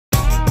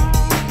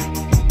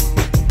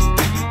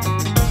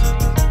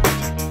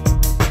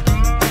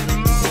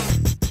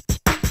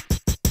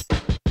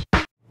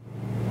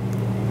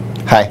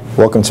Hi,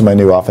 welcome to my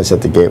new office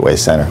at the Gateway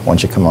Center. Why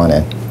don't you come on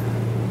in?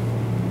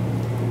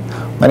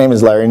 My name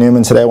is Larry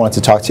Newman. Today I wanted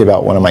to talk to you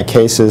about one of my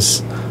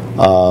cases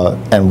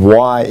and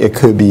why it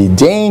could be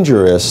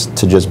dangerous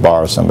to just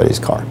borrow somebody's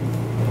car.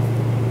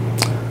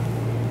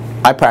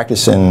 I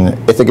practice in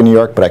Ithaca, New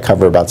York, but I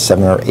cover about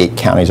 7 or 8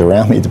 counties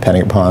around me,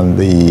 depending upon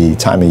the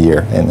time of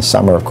year. In the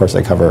summer, of course,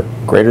 I cover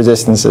greater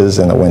distances.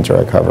 In the winter,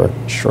 I cover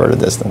shorter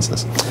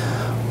distances.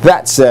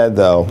 That said,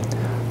 though,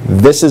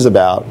 this is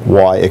about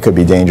why it could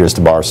be dangerous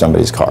to borrow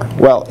somebody's car.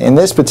 Well, in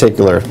this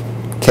particular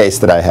case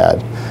that I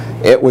had,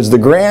 it was the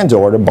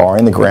granddaughter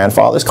borrowing the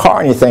grandfather's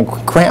car, and you think,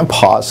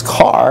 Grandpa's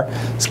car,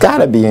 it's got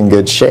to be in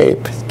good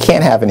shape.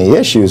 Can't have any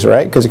issues,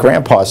 right? Because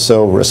Grandpa's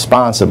so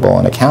responsible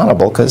and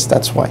accountable, because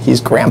that's why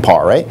he's Grandpa,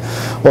 right?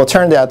 Well, it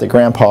turned out that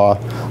Grandpa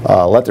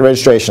let the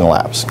registration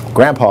lapse.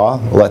 Grandpa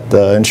let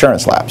the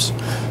insurance lapse.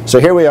 So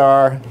here we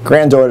are,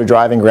 granddaughter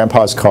driving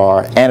Grandpa's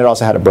car, and it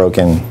also had a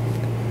broken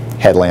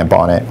headlamp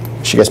on it.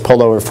 She gets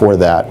pulled over for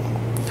that.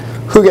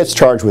 Who gets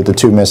charged with the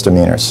 2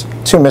 misdemeanors?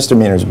 2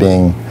 misdemeanors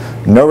being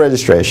no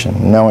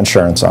registration, no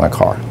insurance on a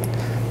car.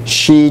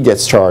 She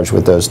gets charged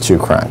with those 2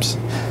 crimes.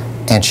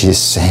 And she's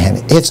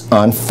saying, it's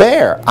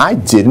unfair. I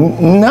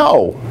didn't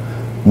know.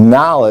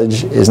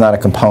 Knowledge is not a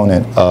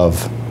component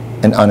of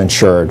an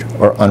uninsured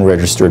or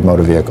unregistered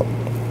motor vehicle.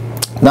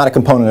 Not a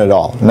component at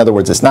all. In other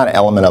words, it's not an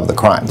element of the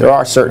crime. There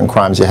are certain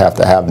crimes you have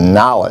to have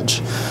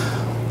knowledge.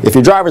 If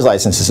your driver's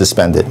license is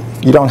suspended,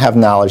 you don't have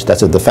knowledge,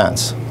 that's a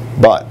defense.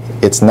 But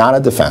it's not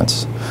a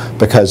defense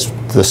because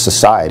the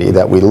society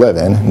that we live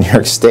in, New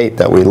York State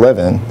that we live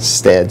in,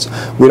 states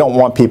we don't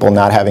want people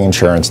not having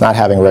insurance, not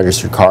having a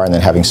registered car, and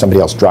then having somebody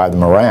else drive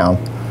them around,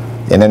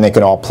 and then they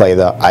can all play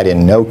the I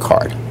didn't know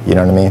card. You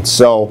know what I mean?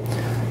 So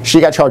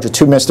she got charged with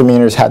 2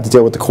 misdemeanors, had to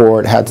deal with the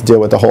court, had to deal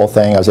with the whole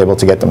thing. I was able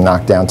to get them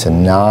knocked down to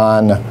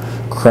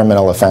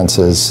non-criminal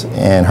offenses.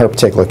 In her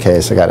particular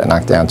case, I got it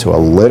knocked down to a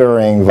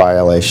littering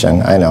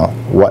violation. I know,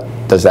 what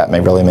does that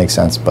really make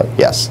sense? But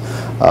yes,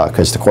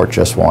 because the court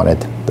just wanted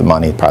the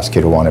money, the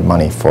prosecutor wanted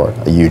money for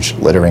a huge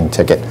littering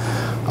ticket.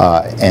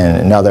 And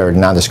another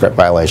nondescript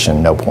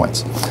violation, no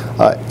points.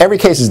 Every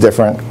case is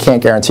different,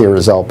 can't guarantee a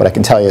result, but I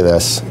can tell you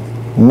this.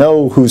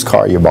 Know whose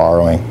car you're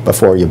borrowing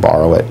before you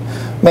borrow it.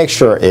 Make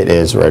sure it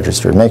is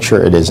registered, make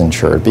sure it is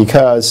insured,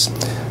 because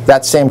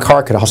that same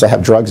car could also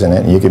have drugs in it,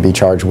 and you could be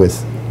charged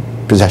with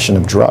possession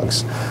of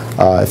drugs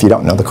if you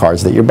don't know the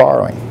cars that you're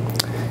borrowing.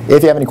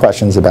 If you have any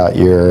questions about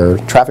your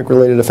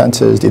traffic-related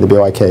offenses,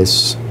 DWI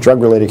case,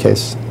 drug-related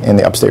case in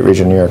the upstate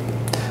region of New York,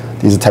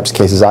 these are the types of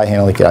cases I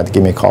handle. You can either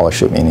give me a call or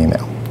shoot me an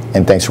email.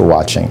 And thanks for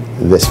watching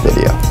this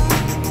video.